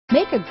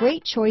Make a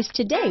great choice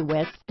today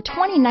with the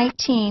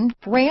 2019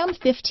 Ram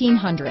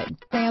 1500.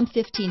 Ram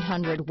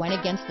 1500 went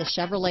against the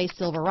Chevrolet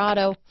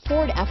Silverado,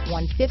 Ford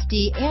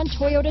F-150, and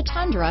Toyota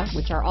Tundra,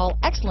 which are all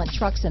excellent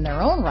trucks in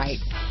their own right.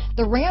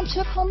 The Ram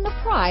took home the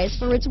prize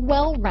for its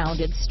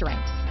well-rounded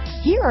strengths.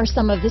 Here are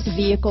some of this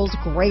vehicle's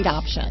great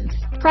options: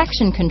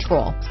 traction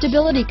control,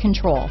 stability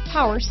control,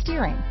 power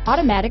steering,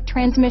 automatic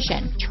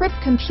transmission, trip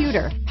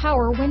computer,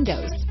 power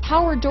windows,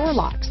 power door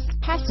locks,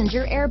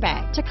 passenger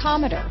airbag,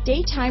 tachometer,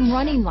 daytime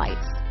running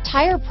lights,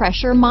 tire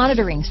pressure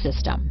monitoring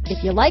system.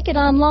 If you like it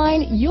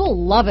online,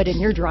 you'll love it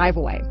in your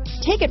driveway.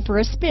 Take it for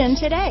a spin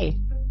today.